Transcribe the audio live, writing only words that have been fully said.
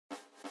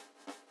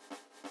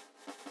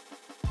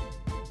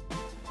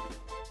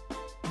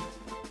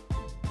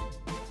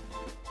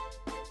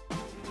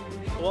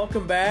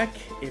Welcome back.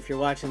 If you're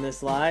watching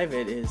this live,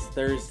 it is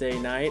Thursday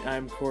night.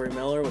 I'm Corey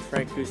Miller with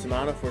Frank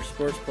Cusimano for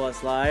Sports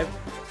Plus Live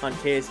on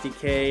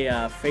KSDK,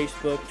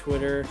 Facebook,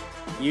 Twitter,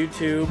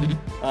 YouTube.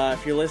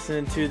 If you're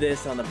listening to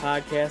this on the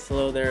podcast,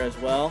 hello there as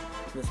well,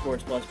 the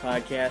Sports Plus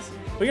podcast.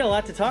 We got a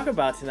lot to talk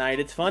about tonight.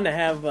 It's fun to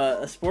have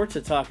a sport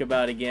to talk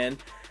about again.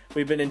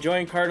 We've been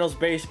enjoying Cardinals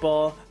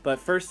baseball, but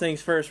first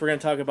things first, we're going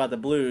to talk about the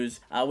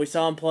Blues. We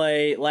saw them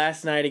play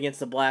last night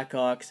against the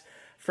Blackhawks.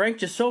 Frank,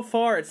 just so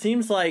far, it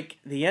seems like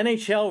the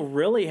NHL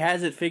really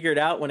has it figured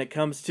out when it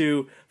comes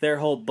to their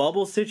whole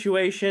bubble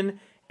situation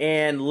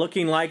and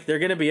looking like they're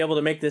going to be able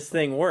to make this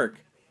thing work.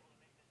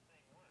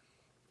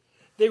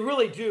 They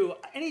really do.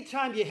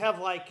 Anytime you have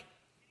like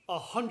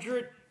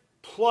 100+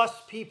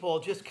 people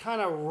just kind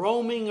of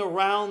roaming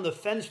around the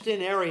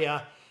fenced-in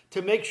area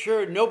to make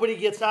sure nobody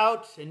gets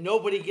out and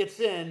nobody gets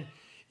in,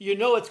 you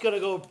know it's going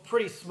to go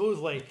pretty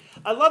smoothly.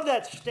 I love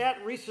that stat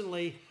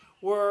recently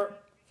where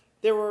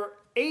there were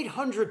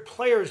 800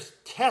 players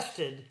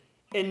tested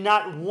and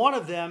not one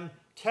of them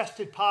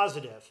tested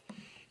positive.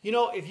 You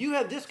know, if you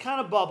have this kind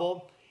of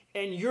bubble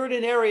and you're in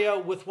an area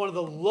with one of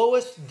the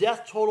lowest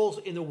death totals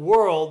in the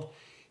world,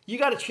 you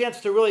got a chance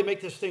to really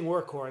make this thing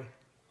work, Corey.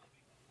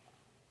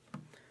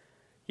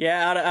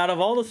 Yeah, out of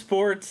all the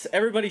sports,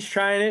 everybody's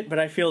trying it, but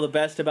I feel the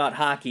best about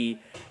hockey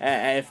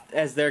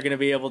as they're going to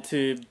be able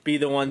to be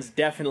the ones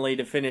definitely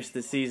to finish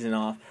the season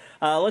off.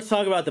 Let's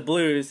talk about the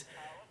Blues.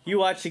 You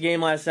watched the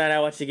game last night. I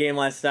watched the game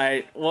last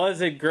night.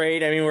 Was it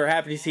great? I mean, we're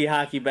happy to see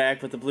hockey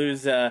back, but the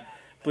Blues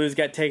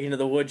got taken to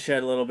the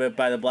woodshed a little bit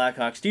by the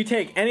Blackhawks. Do you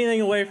take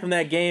anything away from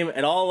that game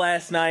at all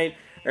last night,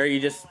 or you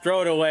just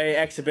throw it away,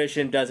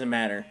 exhibition, doesn't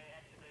matter?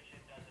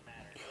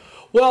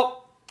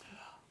 Well,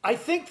 I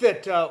think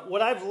that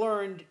what I've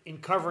learned in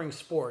covering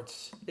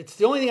sports, it's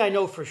the only thing I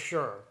know for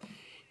sure,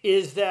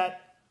 is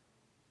that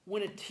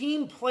when a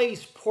team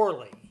plays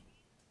poorly,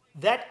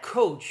 that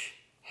coach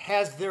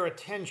has their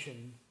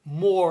attention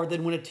more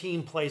than when a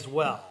team plays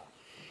well.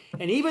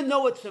 And even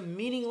though it's a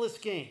meaningless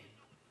game,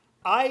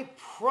 I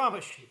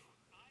promise you,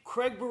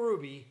 Craig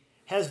Berube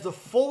has the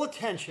full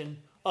attention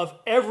of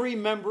every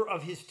member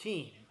of his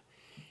team.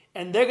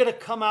 And they're going to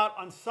come out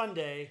on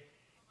Sunday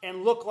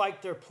and look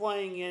like they're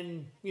playing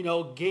in,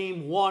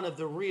 game one of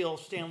the real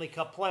Stanley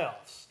Cup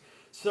playoffs.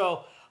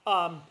 So,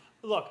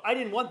 look, I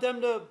didn't want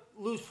them to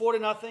lose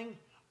 4-0.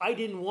 I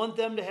didn't want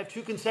them to have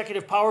 2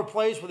 consecutive power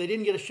plays where they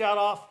didn't get a shot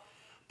off.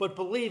 But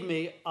believe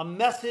me, a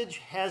message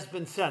has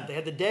been sent. They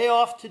had the day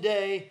off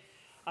today.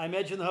 I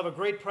imagine they'll have a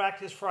great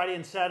practice Friday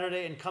and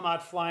Saturday and come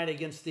out flying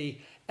against the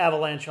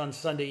Avalanche on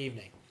Sunday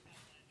evening.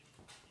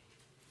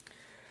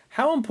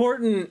 How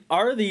important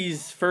are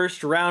these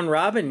first round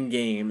robin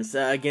games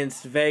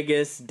against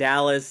Vegas,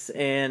 Dallas,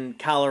 and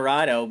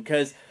Colorado?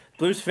 Because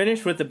Blues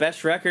finished with the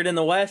best record in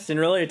the West, and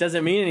really it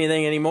doesn't mean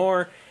anything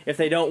anymore if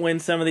they don't win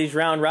some of these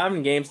round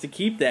robin games to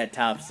keep that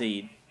top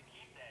seed.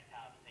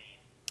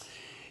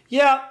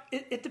 Yeah,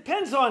 it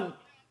depends on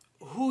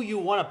who you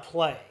want to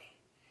play.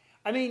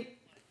 I mean,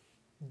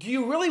 do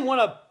you really want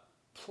to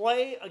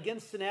play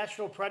against the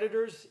Nashville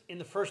Predators in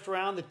the first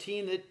round, the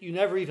team that you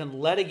never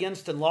even led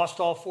against and lost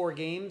all 4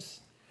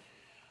 games?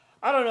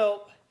 I don't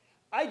know.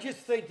 I just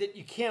think that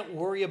you can't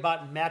worry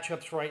about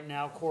matchups right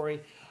now,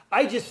 Corey.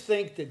 I just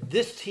think that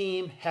this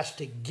team has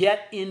to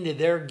get into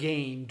their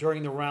game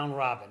during the round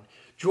robin.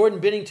 Jordan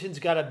Binnington's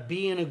got to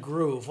be in a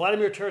groove.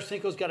 Vladimir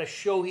Tarasenko's got to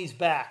show he's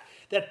back.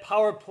 That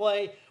power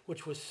play,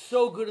 which was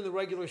so good in the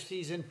regular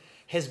season,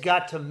 has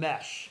got to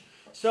mesh.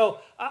 So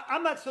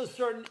I'm not so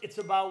certain it's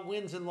about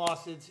wins and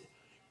losses.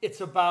 It's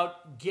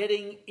about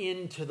getting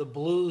into the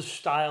Blues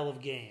style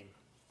of game.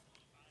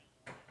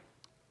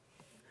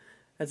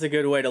 That's a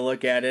good way to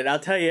look at it. I'll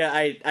tell you,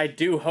 I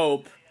do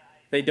hope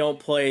they don't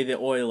play the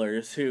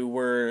Oilers, who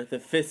were the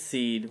 5th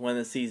seed when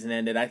the season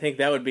ended. I think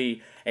that would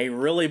be a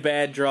really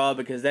bad draw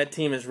because that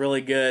team is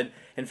really good,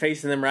 and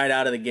facing them right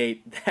out of the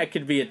gate, that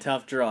could be a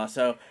tough draw.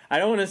 So I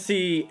don't want to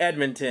see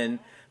Edmonton,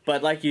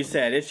 but like you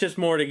said, it's just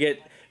more to get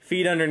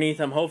feet underneath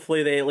them.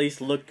 Hopefully they at least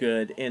look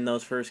good in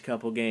those first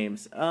couple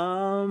games.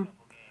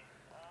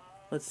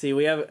 Let's see.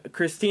 We have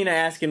Christina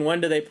asking, when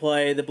do they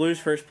play? The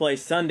Blues first play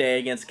Sunday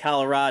against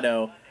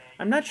Colorado.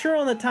 I'm not sure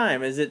on the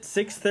time. Is it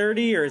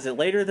 6:30 or is it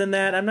later than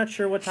that? I'm not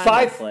sure what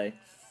time they play.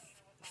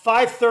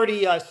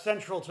 5:30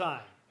 Central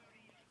Time.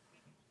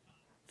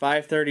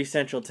 5:30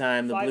 Central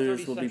Time. The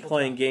Blues will be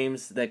playing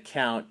games that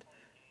count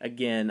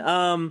again.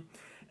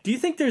 Do you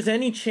think there's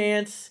any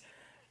chance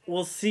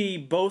we'll see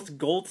both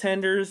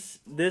goaltenders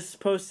this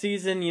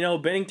postseason? You know,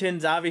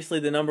 Binnington's obviously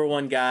the number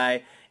one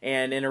guy,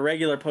 and in a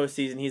regular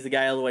postseason, he's the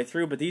guy all the way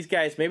through. But these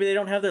guys, maybe they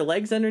don't have their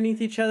legs underneath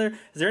each other.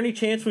 Is there any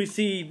chance we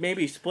see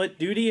maybe split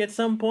duty at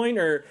some point,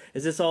 or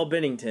is this all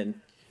Binnington?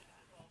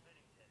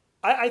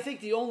 I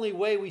think the only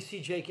way we see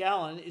Jake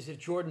Allen is if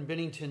Jordan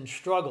Binnington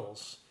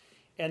struggles,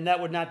 and that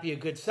would not be a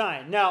good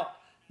sign. Now,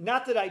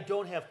 not that I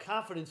don't have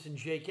confidence in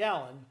Jake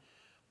Allen,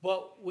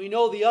 but we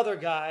know the other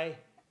guy,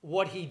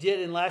 what he did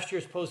in last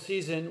year's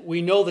postseason.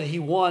 We know that he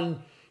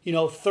won,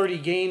 30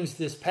 games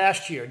this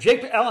past year.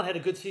 Jake Allen had a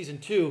good season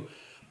too,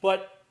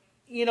 but,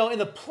 in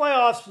the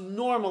playoffs,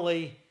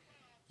 normally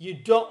you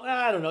don't,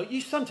 I don't know,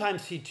 you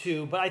sometimes see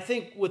two, but I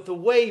think with the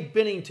way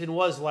Binnington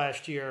was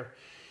last year,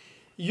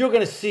 you're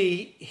going to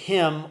see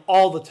him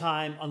all the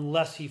time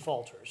unless he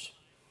falters.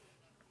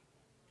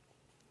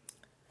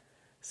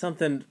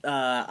 Something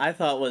I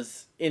thought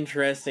was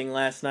interesting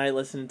last night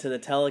listening to the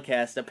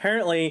telecast.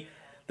 Apparently,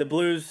 the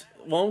Blues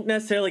won't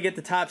necessarily get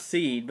the top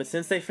seed, but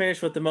since they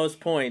finished with the most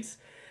points,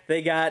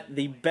 they got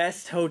the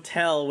best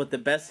hotel with the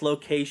best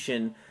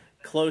location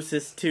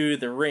closest to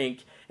the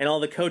rink, and all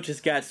the coaches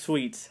got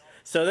suites.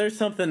 So there's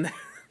something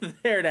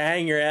there to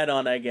hang your hat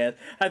on, I guess.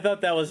 I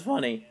thought that was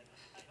funny.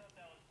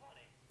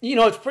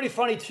 It's pretty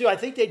funny, too. I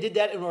think they did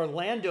that in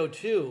Orlando,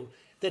 too,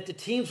 that the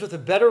teams with the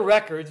better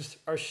records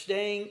are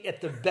staying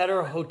at the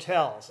better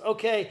hotels.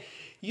 Okay,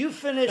 you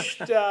finished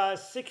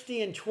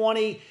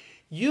 60-20.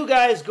 You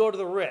guys go to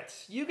the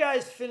Ritz. You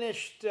guys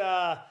finished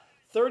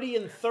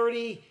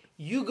 30-30.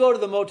 You go to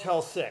the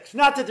Motel 6.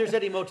 Not that there's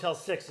any Motel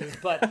 6s,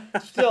 but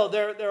still,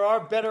 there are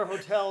better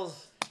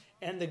hotels,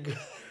 and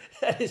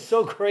that is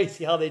so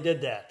crazy how they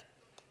did that.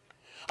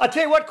 I'll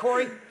tell you what,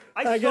 Corey.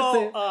 I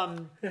saw,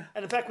 and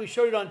in fact, we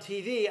showed it on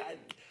TV.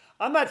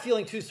 I'm not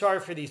feeling too sorry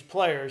for these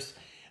players.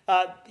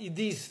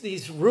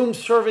 These room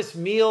service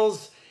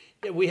meals.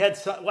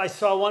 I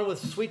saw one with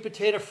sweet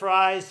potato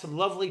fries, some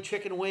lovely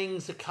chicken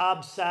wings, a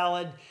Cobb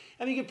salad.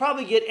 I mean, you could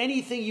probably get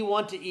anything you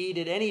want to eat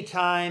at any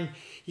time.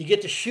 You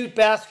get to shoot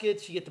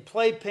baskets. You get to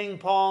play ping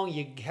pong.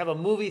 You have a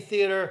movie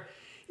theater.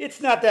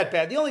 It's not that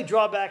bad. The only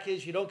drawback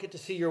is you don't get to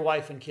see your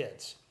wife and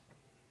kids.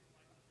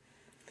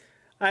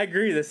 I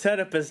agree. The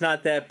setup is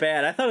not that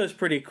bad. I thought it was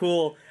pretty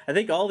cool. I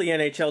think all the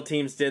NHL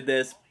teams did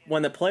this.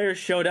 When the players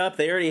showed up,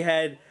 they already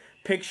had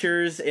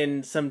pictures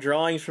and some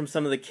drawings from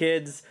some of the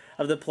kids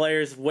of the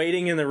players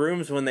waiting in the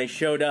rooms when they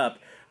showed up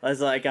as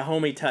like a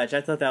homie touch.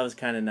 I thought that was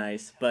kind of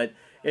nice, but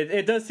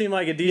it does seem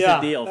like a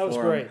decent deal for them. That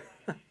was great.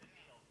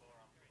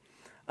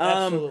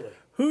 Absolutely.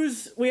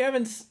 We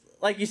haven't,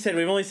 like you said,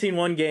 we've only seen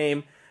one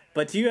game,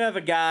 but do you have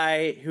a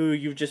guy who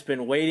you've just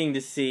been waiting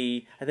to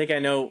see? I think I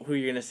know who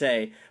you're going to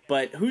say,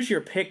 but who's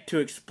your pick to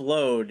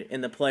explode in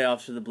the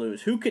playoffs for the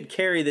Blues? Who could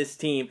carry this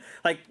team?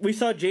 Like we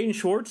saw Jaden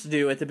Schwartz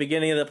do at the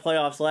beginning of the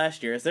playoffs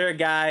last year. Is there a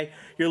guy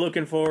you're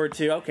looking forward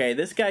to? Okay,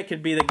 this guy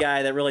could be the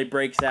guy that really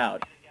breaks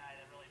out.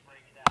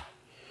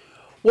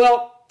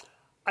 Well,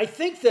 I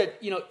think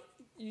that,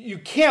 you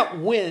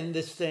can't win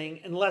this thing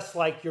unless,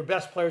 your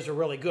best players are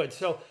really good.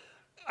 So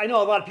I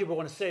know a lot of people are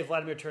going to say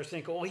Vladimir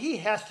Tarasenko, well, he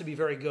has to be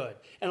very good.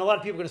 And a lot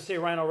of people are going to say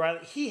Ryan O'Reilly,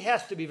 he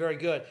has to be very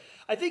good.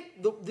 I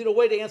think the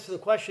way to answer the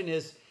question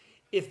is,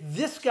 if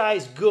this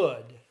guy's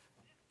good,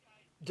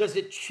 does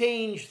it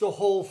change the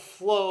whole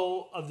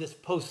flow of this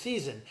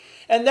postseason?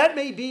 And that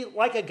may be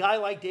like a guy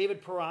like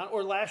David Perron,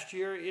 or last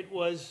year it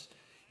was,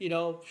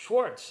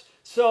 Schwartz.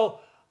 So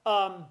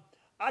I'll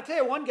tell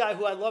you one guy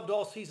who I loved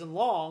all season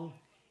long,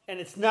 and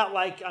it's not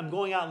like I'm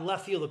going out in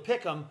left field to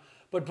pick him,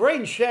 but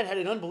Braden Shen had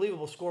an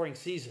unbelievable scoring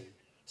season.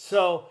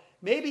 So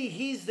maybe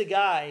he's the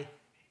guy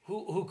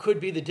who could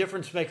be the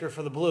difference maker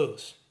for the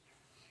Blues.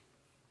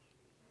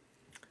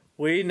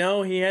 We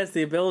know he has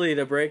the ability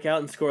to break out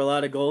and score a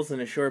lot of goals in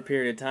a short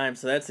period of time,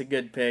 so that's a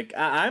good pick.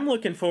 I'm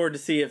looking forward to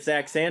see if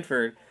Zach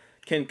Sanford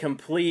can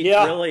complete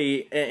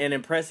really an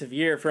impressive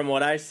year from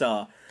what I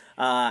saw.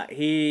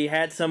 He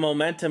had some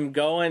momentum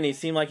going. He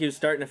seemed like he was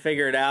starting to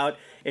figure it out.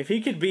 If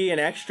he could be an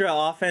extra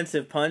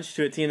offensive punch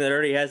to a team that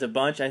already has a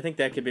bunch, I think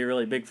that could be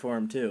really big for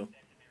him too.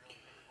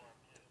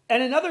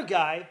 And another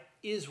guy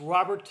is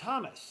Robert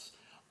Thomas.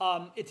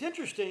 It's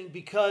interesting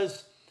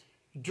because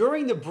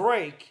during the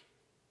break,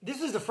 this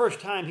is the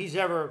first time he's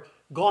ever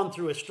gone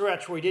through a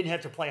stretch where he didn't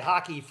have to play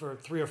hockey for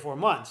 3 or 4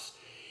 months.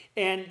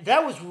 And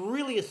that was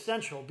really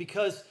essential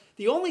because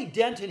the only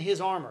dent in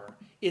his armor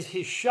is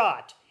his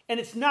shot. And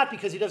it's not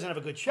because he doesn't have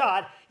a good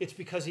shot, it's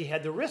because he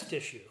had the wrist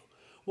issue.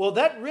 Well,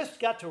 that wrist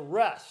got to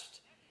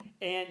rest,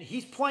 and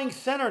he's playing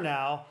center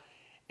now,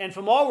 and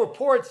from all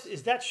reports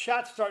is that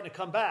shot starting to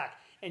come back.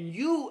 And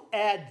you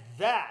add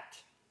that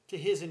to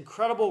his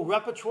incredible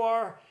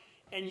repertoire,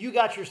 and you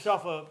got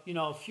yourself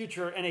a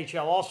future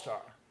NHL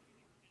All-Star.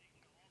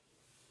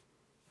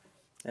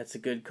 That's a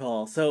good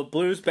call. So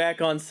Blues back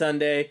on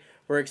Sunday.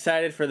 We're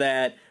excited for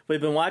that.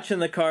 We've been watching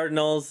the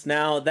Cardinals.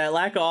 Now, that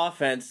lack of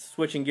offense,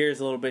 switching gears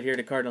a little bit here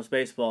to Cardinals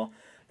baseball,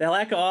 that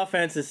lack of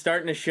offense is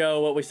starting to show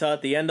what we saw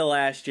at the end of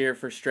last year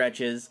for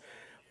stretches.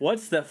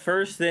 What's the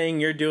first thing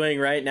you're doing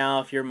right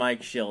now if you're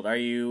Mike Schilt? Are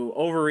you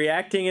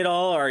overreacting at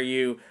all?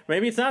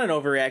 Maybe it's not an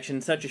overreaction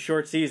in such a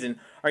short season.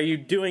 Are you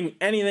doing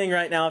anything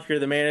right now if you're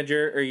the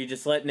manager, or are you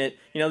just letting it,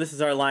 this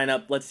is our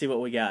lineup, let's see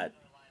what we got?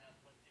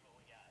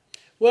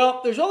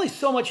 Well, there's only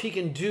so much he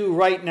can do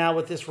right now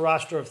with this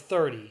roster of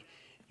 30.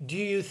 Do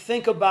you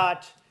think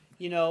about,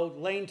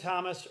 Lane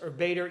Thomas or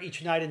Bader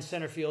each night in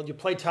center field? You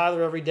play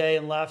Tyler every day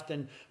in left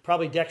and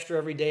probably Dexter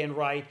every day in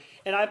right.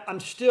 And I'm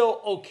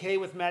still okay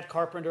with Matt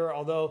Carpenter,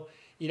 although,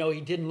 he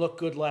didn't look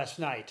good last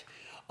night.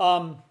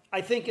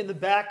 I think in the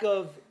back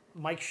of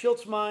Mike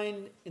Schilt's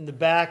mind, in the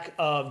back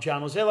of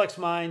John Mozeliak's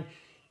mind,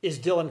 is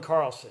Dylan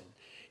Carlson.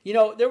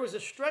 There was a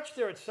stretch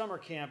there at summer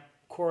camp,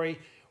 Corey,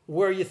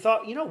 where you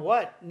thought, you know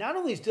what? Not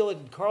only is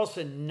Dylan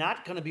Carlson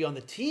not going to be on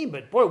the team,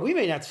 but boy, we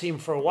may not see him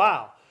for a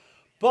while.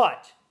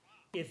 But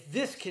if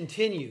this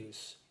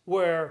continues,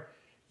 where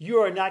you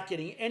are not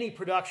getting any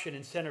production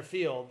in center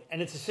field,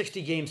 and it's a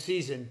 60-game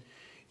season,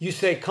 you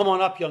say, come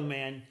on up, young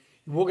man.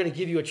 We're going to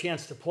give you a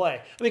chance to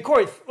play. I mean,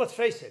 Corey, let's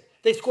face it.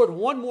 They scored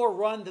one more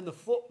run than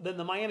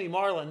the Miami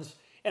Marlins,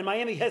 and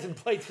Miami hasn't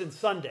played since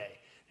Sunday.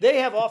 They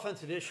have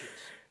offensive issues.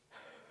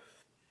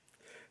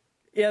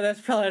 Yeah,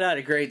 that's probably not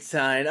a great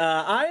sign.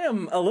 I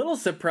am a little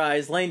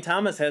surprised Lane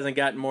Thomas hasn't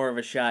gotten more of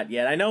a shot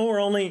yet. I know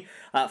we're only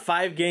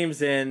 5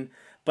 games in,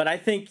 but I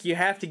think you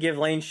have to give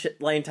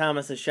Lane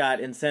Thomas a shot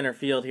in center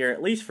field here,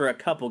 at least for a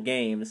couple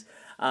games,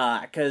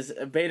 because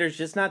Bader's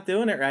just not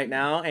doing it right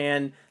now,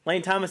 and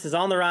Lane Thomas is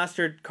on the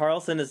roster.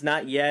 Carlson is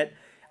not yet.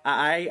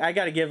 I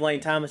got to give Lane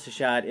Thomas a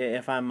shot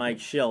if I'm Mike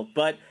Shildt,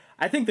 but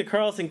I think the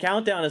Carlson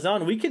countdown is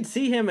on. We could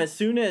see him as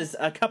soon as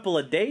a couple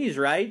of days,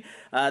 right?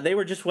 They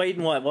were just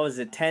waiting, what was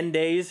it, 10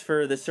 days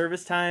for the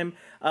service time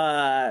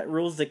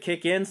rules to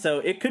kick in, so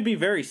it could be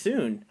very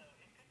soon.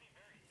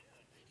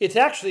 It's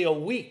actually a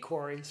week,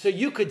 Corey. So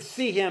you could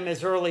see him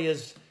as early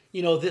as,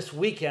 this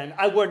weekend.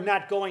 We're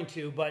not going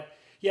to, but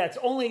yeah, it's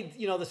only,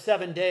 the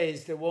 7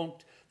 days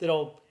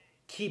that'll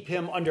keep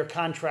him under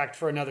contract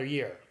for another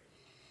year.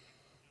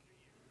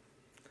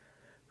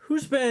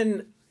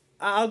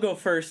 I'll go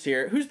first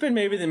here. Who's been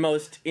maybe the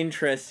most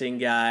interesting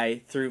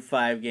guy through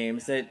 5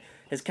 games that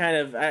has kind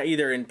of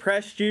either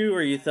impressed you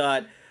or you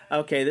thought,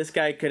 okay, this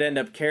guy could end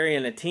up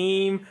carrying a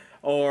team,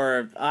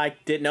 or I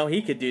didn't know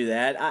he could do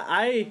that?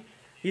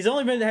 He's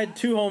only had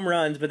 2 home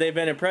runs, but they've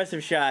been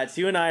impressive shots.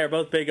 You and I are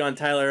both big on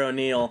Tyler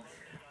O'Neill.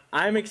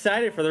 I'm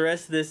excited for the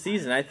rest of this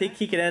season. I think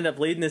he could end up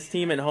leading this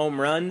team in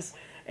home runs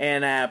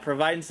and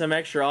providing some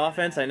extra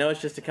offense. I know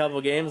it's just a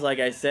couple games, like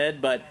I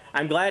said, but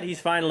I'm glad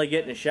he's finally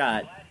getting a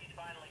shot.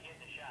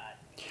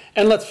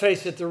 And let's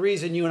face it, the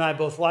reason you and I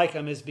both like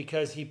him is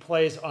because he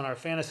plays on our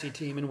fantasy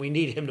team and we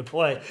need him to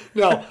play.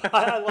 No,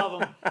 I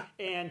love him.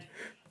 And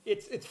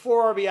it's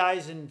 4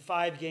 RBIs in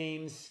 5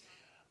 games.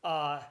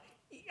 I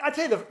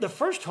tell you, the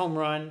first home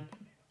run,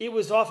 it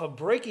was off a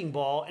breaking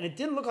ball, and it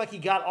didn't look like he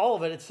got all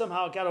of it. It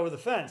somehow got over the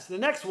fence. The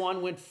next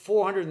one went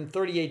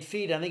 438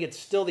 feet. I think it's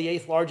still the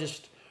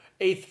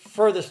 8th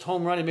furthest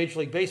home run in Major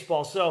League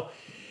Baseball. So,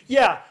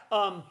 yeah,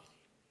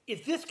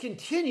 if this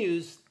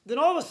continues, then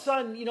all of a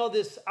sudden,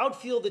 this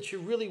outfield that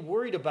you're really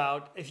worried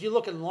about, if you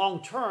look at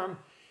long term,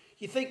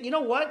 you think, you know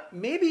what?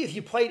 Maybe if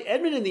you played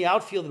Edman in the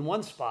outfield in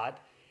one spot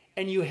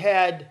and you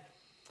had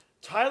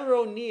Tyler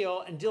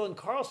O'Neill and Dylan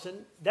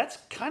Carlson, that's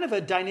kind of a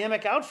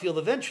dynamic outfield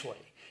eventually.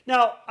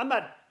 Now, I'm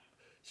not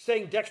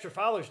saying Dexter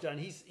Fowler's done.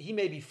 He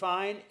may be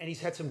fine, and he's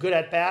had some good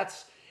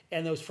at-bats.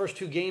 And those first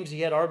 2 games,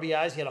 he had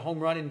RBIs. He had a home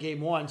run in game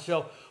 1.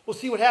 So we'll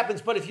see what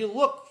happens. But if you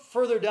look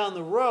further down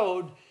the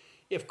road,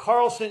 if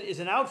Carlson is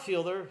an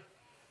outfielder,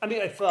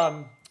 if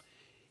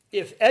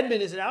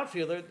Edman is an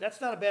outfielder, that's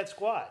not a bad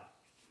squad.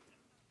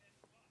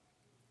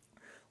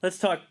 Let's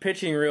talk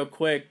pitching real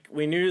quick.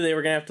 We knew they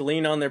were going to have to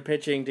lean on their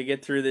pitching to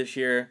get through this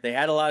year. They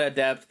had a lot of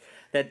depth.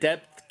 That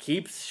depth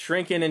keeps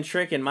shrinking and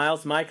shrinking.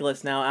 Miles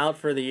Michaelis now out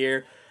for the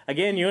year.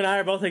 Again, you and I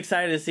are both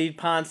excited to see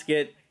Ponce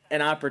get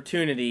an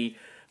opportunity,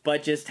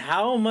 but just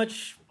how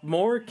much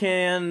more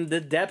can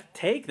the depth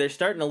take? They're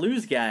starting to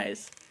lose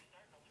guys.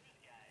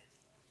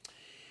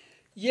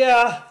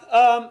 Yeah,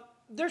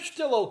 they're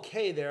still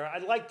okay there. I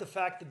like the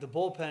fact that the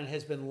bullpen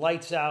has been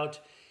lights out.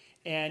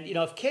 And,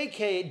 if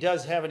KK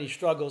does have any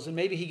struggles, and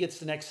maybe he gets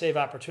the next save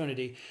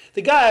opportunity,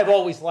 the guy I've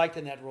always liked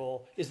in that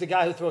role is the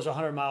guy who throws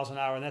 100 miles an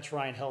hour, and that's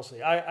Ryan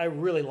Helsley. I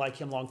really like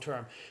him long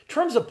term. In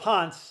terms of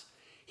Ponce,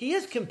 he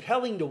is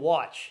compelling to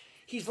watch.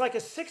 He's like a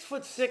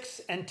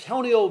 6'6"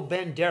 Antonio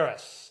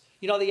Banderas.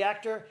 The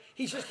actor?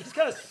 He's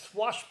got a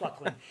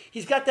swashbuckling.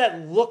 He's got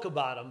that look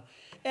about him.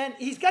 And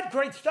he's got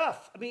great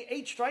stuff.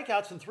 8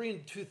 strikeouts in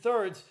 3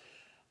 2/3.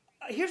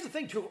 Here's the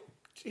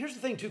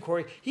thing, too,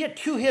 Corey. He had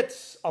 2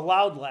 hits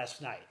allowed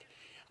last night.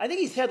 I think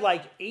he's had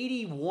like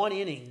 81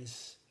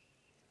 innings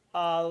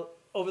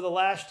over the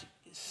last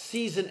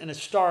season and a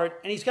start,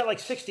 and he's got like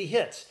 60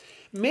 hits.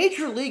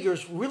 Major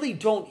leaguers really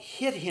don't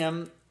hit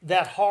him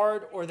that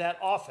hard or that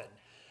often,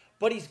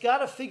 but he's got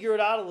to figure it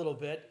out a little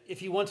bit if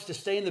he wants to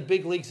stay in the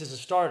big leagues as a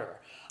starter.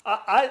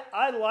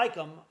 I like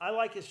him. I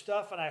like his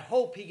stuff, and I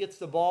hope he gets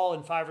the ball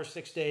in 5 or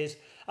 6 days.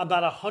 I'm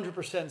not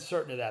 100%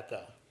 certain of that,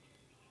 though.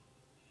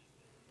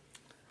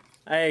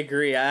 I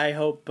agree. I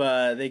hope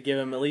they give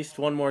him at least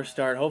one more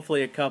start,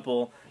 hopefully a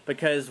couple,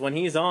 because when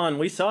he's on,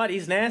 we saw it,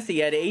 he's nasty. He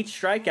had 8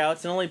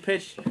 strikeouts and only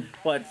pitched,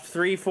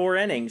 3-4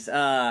 innings.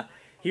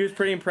 He was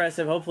pretty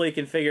impressive. Hopefully he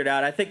can figure it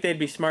out. I think they'd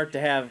be smart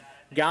to have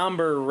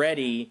Gomber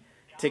ready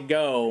to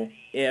go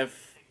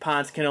if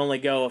Ponce can only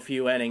go a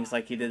few innings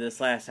like he did this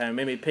last time.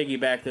 Maybe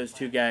piggyback those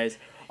 2 guys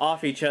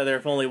off each other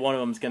if only one of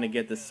them's going to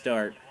get the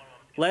start.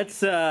 Let's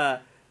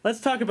talk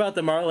about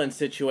the Marlins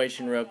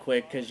situation real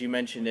quick because you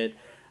mentioned it.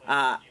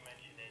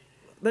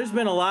 There's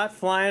been a lot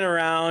flying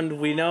around.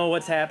 We know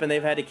what's happened.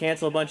 They've had to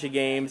cancel a bunch of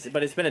games,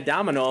 but it's been a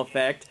domino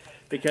effect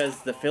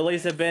because the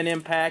Phillies have been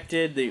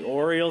impacted, the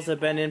Orioles have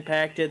been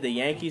impacted, the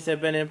Yankees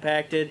have been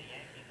impacted.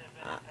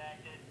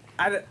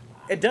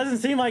 It doesn't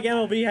seem like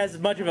MLB has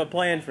much of a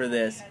plan for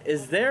this.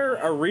 Is there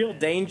a real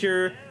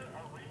danger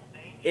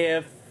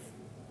if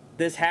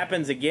this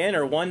happens again,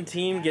 or one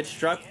team gets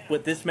struck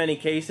with this many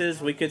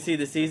cases, we could see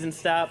the season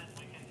stop?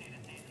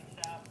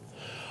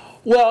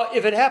 Well,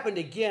 if it happened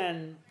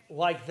again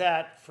like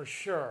that, for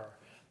sure.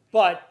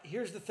 But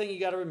here's the thing you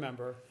got to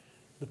remember.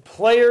 The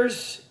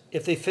players,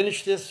 if they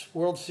finish this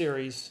World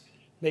Series,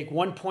 make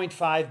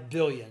 $1.5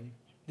 billion.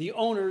 The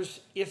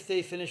owners, if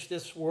they finish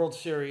this World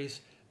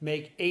Series,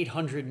 make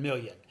 $800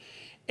 million.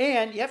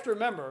 And you have to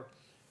remember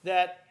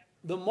that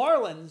the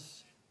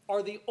Marlins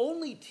are the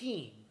only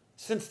team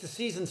since the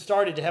season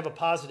started to have a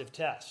positive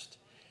test.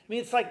 I mean,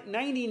 it's like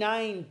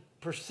 99%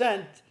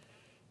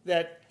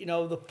 that,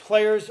 the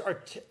players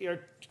are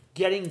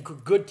getting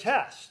good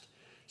tests.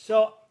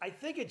 So I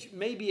think it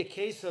may be a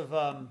case of,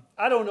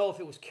 I don't know if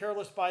it was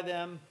careless by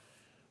them,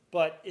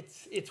 but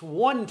it's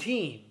one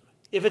team.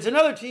 If it's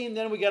another team,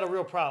 then we got a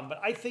real problem.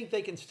 But I think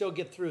they can still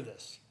get through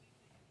this.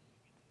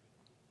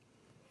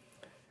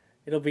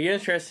 It'll be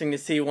interesting to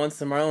see once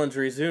the Marlins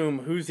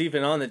resume who's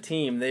even on the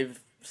team. They've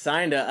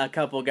signed a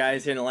couple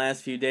guys here in the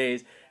last few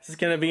days. This is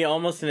going to be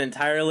almost an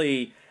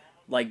entirely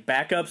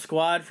backup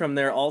squad from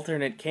their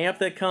alternate camp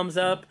that comes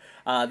up.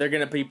 They're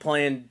going to be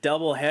playing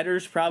double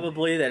headers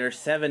probably that are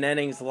 7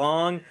 innings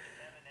long.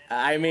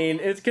 I mean,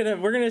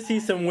 we're going to see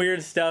some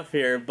weird stuff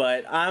here,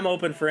 but I'm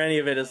open for any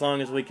of it as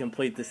long as we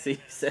complete the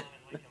season.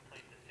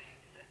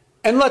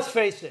 And let's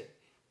face it,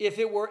 if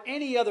it were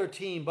any other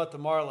team but the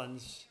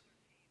Marlins,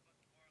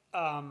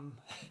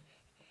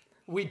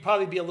 we'd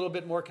probably be a little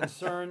bit more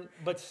concerned.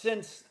 But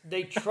since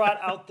they trot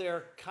out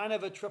there kind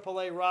of a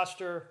AAA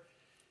roster,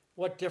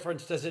 what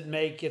difference does it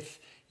make if,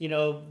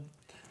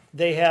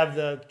 they have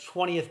the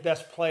 20th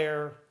best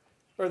player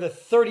or the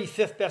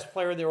 35th best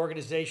player in their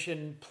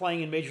organization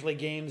playing in Major League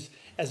games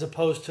as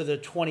opposed to the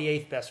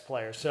 28th best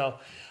player? So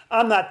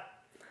I'm not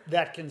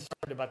that concerned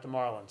about the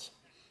Marlins.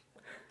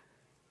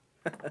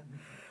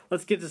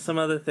 Let's get to some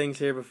other things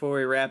here before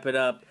we wrap it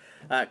up.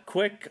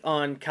 Quick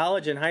on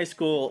college and high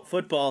school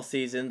football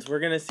seasons, we're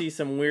going to see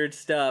some weird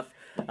stuff.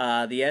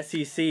 The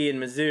SEC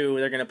and Mizzou,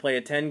 they're going to play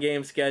a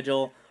 10-game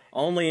schedule,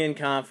 only in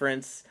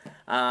conference.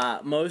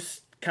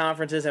 Most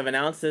conferences have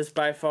announced this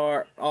by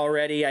far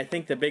already. I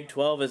think the Big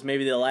 12 is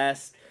maybe the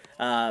last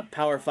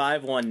Power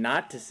 5 one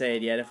not to say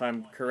it yet, if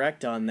I'm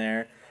correct on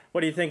there.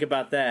 What do you think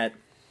about that?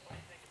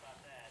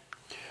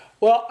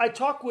 Well, I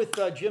talked with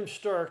Jim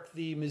Sturk,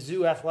 the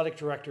Mizzou athletic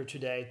director,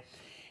 today,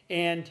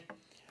 and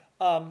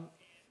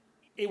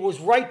it was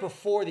right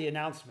before the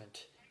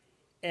announcement,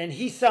 and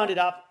he sounded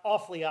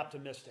awfully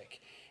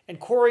optimistic. And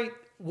Corey,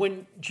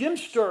 when Jim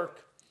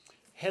Sturk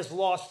has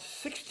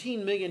lost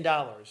 $16 million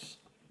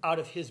out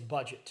of his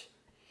budget,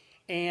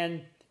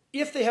 and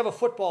if they have a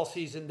football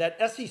season, that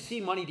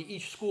SEC money to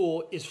each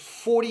school is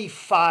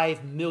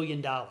 $45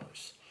 million.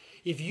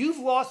 If you've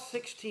lost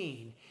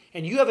 16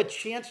 and you have a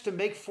chance to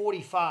make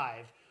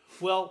 45,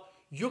 well,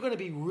 you're going to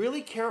be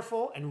really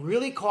careful and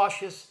really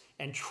cautious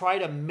and try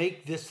to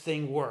make this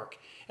thing work.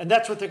 And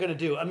that's what they're going to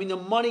do. I mean, the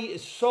money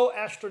is so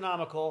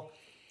astronomical,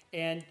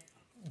 and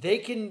they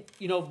can,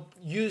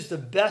 use the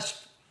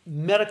best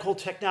medical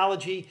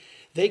technology.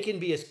 They can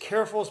be as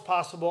careful as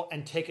possible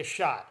and take a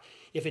shot.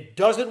 If it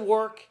doesn't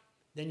work,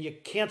 then you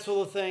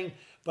cancel the thing.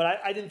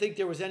 But I didn't think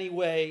there was any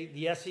way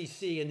the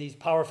SEC and these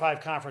Power 5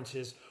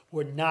 conferences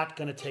were not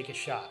going to take a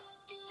shot.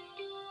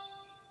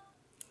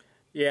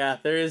 Yeah,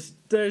 there's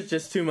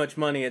just too much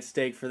money at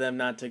stake for them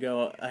not to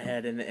go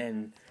ahead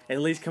and at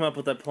least come up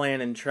with a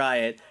plan and try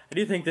it. I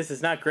do think this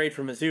is not great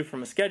for Mizzou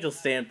from a schedule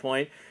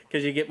standpoint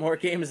because you get more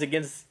games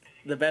against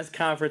the best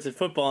conference in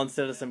football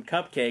instead of some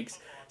cupcakes.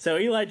 So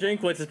Eli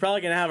Drinkwitz is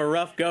probably going to have a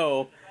rough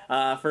go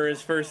for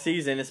his first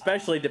season,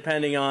 especially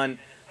depending on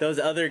those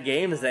other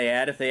games they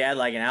add. If they add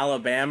like an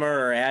Alabama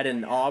or add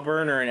an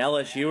Auburn or an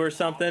LSU or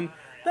something,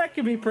 that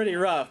could be pretty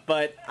rough.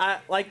 But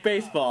like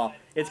baseball,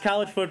 it's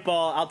college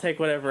football. I'll take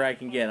whatever I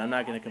can get. I'm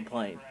not going to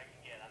complain.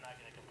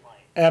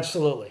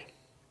 Absolutely.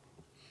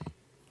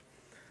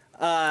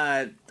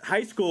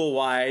 High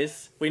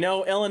school-wise, we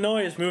know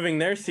Illinois is moving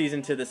their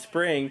season to the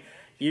spring.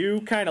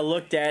 You kind of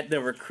looked at the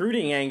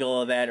recruiting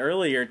angle of that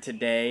earlier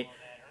today.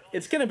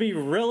 It's going to be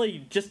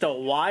really just a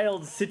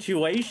wild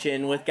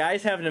situation with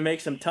guys having to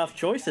make some tough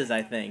choices,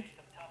 I think.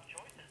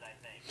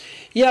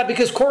 Yeah,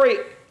 because, Corey,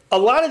 a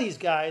lot of these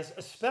guys,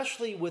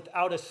 especially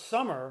without a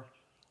summer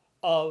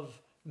of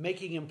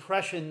making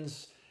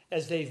impressions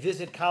as they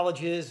visit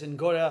colleges and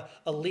go to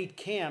elite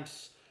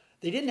camps,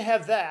 they didn't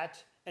have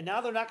that, and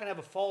now they're not going to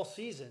have a fall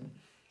season.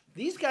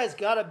 These guys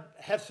got to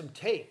have some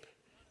tape.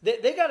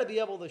 They got to be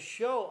able to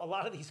show a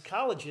lot of these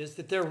colleges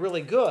that they're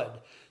really good.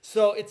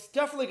 So it's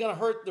definitely going to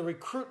hurt the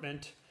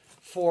recruitment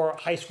for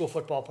high school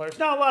football players.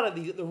 Now, a lot of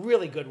the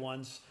really good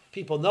ones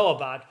people know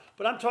about,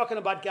 but I'm talking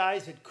about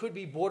guys that could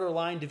be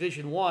borderline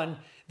Division I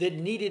that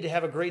needed to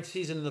have a great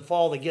season in the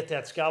fall to get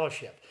that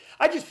scholarship.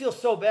 I just feel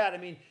so bad. I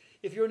mean,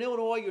 if you're in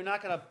Illinois, you're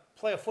not going to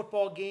play a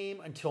football game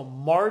until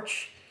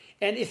March,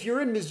 And if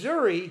you're in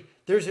Missouri,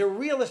 there's a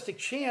realistic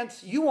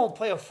chance you won't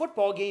play a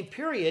football game,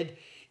 period,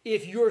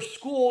 if your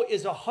school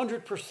is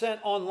 100%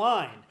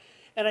 online.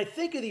 And I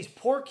think of these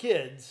poor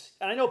kids,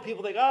 and I know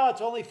people think, oh,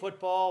 it's only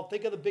football.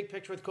 Think of the big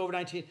picture with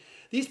COVID-19.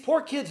 These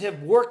poor kids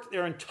have worked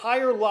their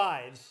entire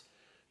lives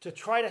to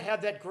try to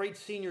have that great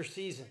senior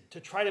season, to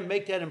try to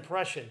make that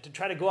impression, to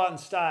try to go out in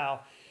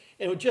style.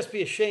 And it would just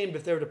be a shame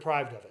if they were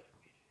deprived of it.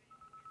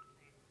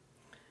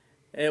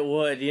 It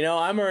would. You know,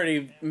 I'm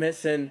already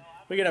missing.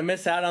 We're going to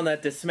miss out on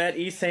that DeSmet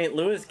East St.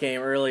 Louis game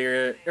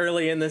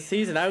early in the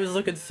season. I was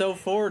looking so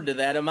forward to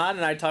that. Ahmad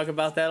and I talk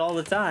about that all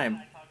the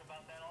time.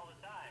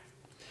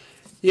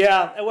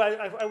 Yeah,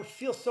 I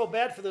feel so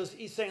bad for those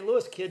East St.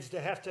 Louis kids to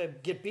have to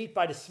get beat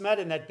by DeSmet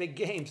in that big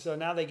game, so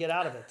now they get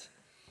out of it.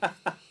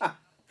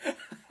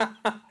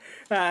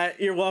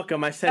 You're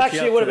welcome. I set you up.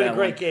 Actually, it would have been a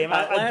great one. game.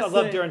 I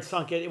love Darren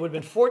Sunkett. It would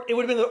have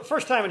been the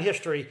first time in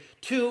history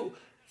 2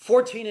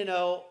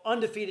 14-0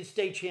 undefeated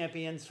state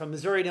champions from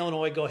Missouri and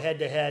Illinois go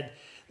head-to-head.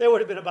 There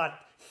would have been about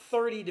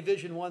 30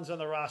 Division I's on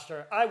the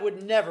roster. I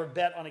would never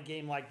bet on a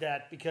game like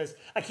that because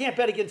I can't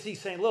bet against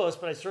East St. Louis,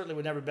 but I certainly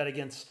would never bet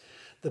against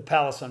the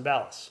Palace on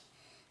Ballas.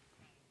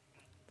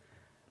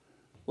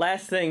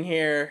 Last thing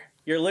here,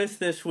 your list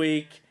this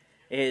week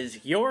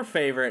is your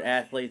favorite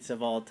athletes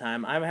of all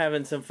time. I'm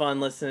having some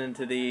fun listening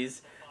to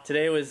these.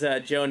 Today was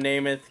Joe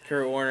Namath,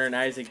 Kurt Warner, and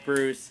Isaac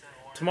Bruce.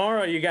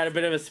 Tomorrow you got a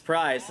bit of a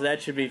surprise, so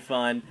that should be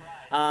fun.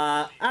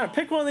 I don't know,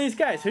 pick one of these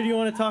guys. Who do you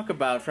want to talk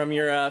about from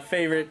your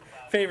favorite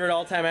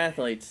all-time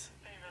athletes?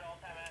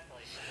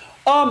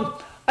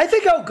 I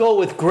think I'll go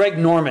with Greg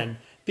Norman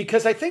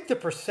because I think the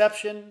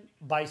perception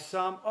by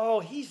some, oh,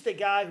 he's the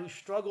guy who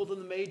struggled in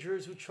the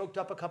majors, who choked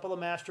up a couple of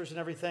Masters and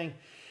everything.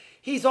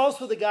 He's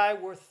also the guy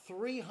worth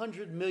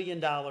 $300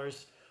 million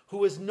who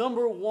was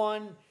number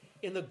one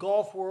in the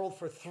golf world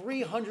for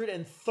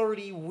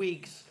 330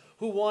 weeks,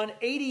 who won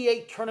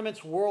 88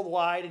 tournaments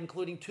worldwide,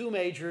 including 2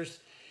 majors.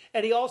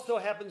 And he also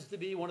happens to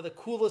be one of the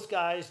coolest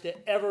guys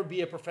to ever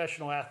be a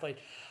professional athlete.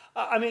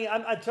 I mean,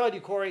 I'm telling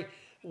you, Corey,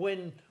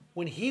 when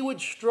he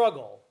would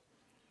struggle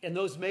in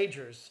those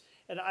majors,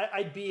 and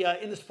I'd be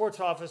in the sports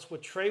office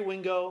with Trey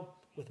Wingo,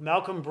 with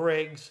Malcolm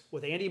Briggs,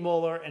 with Andy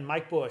Moeller, and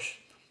Mike Bush,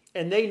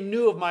 and they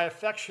knew of my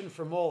affection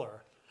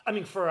for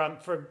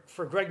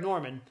Greg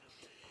Norman,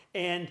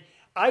 and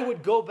I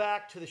would go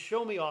back to the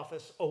Show Me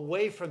office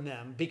away from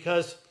them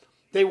because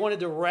they wanted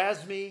to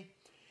razz me,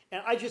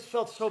 and I just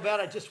felt so bad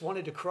I just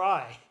wanted to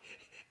cry.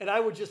 And I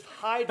would just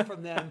hide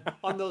from them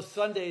on those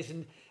Sundays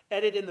and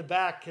edit in the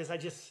back because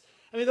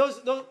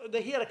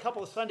he had a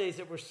couple of Sundays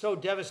that were so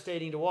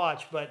devastating to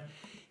watch. But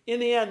in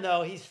the end,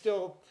 though, he's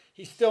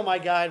still my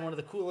guy and one of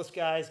the coolest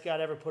guys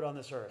God ever put on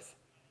this earth.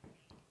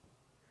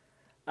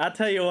 I'll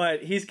tell you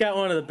what, he's got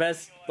one of the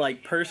best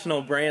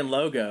personal brand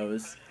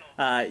logos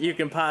you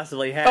can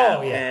possibly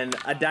have, and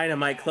a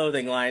Dynamite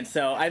clothing line.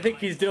 So I think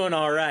he's doing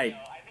all right.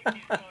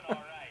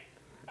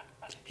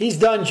 He's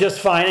done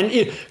just fine.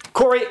 And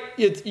Corey,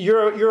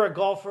 you're a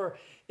golfer.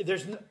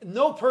 There's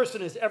no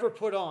person has ever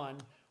put on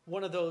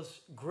one of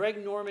those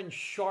Greg Norman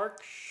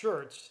shark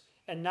shirts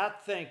and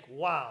not think,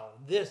 wow,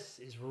 this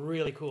is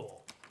really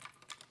cool.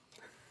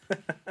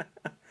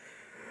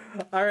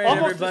 All right,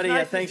 almost everybody.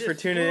 Nice thanks for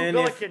tuning in.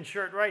 Billiken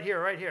shirt right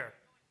here.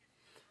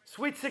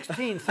 Sweet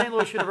 16, St.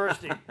 Louis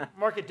University.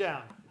 Mark it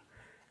down.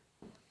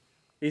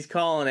 He's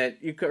calling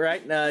it.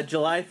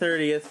 July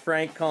 30th,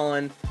 Frank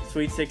calling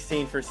Sweet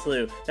 16 for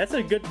SLU. That's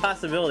a good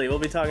possibility. We'll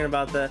be talking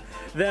about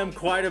them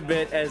quite a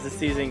bit as the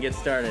season gets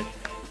started.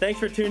 Thanks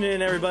for tuning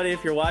in, everybody.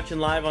 If you're watching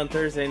live on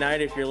Thursday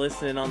night, if you're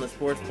listening on the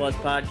Sports Plus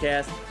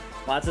podcast,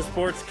 lots of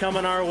sports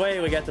coming our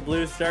way. We got the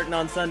Blues starting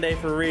on Sunday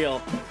for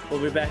real.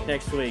 We'll be back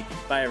next week.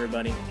 Bye,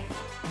 everybody.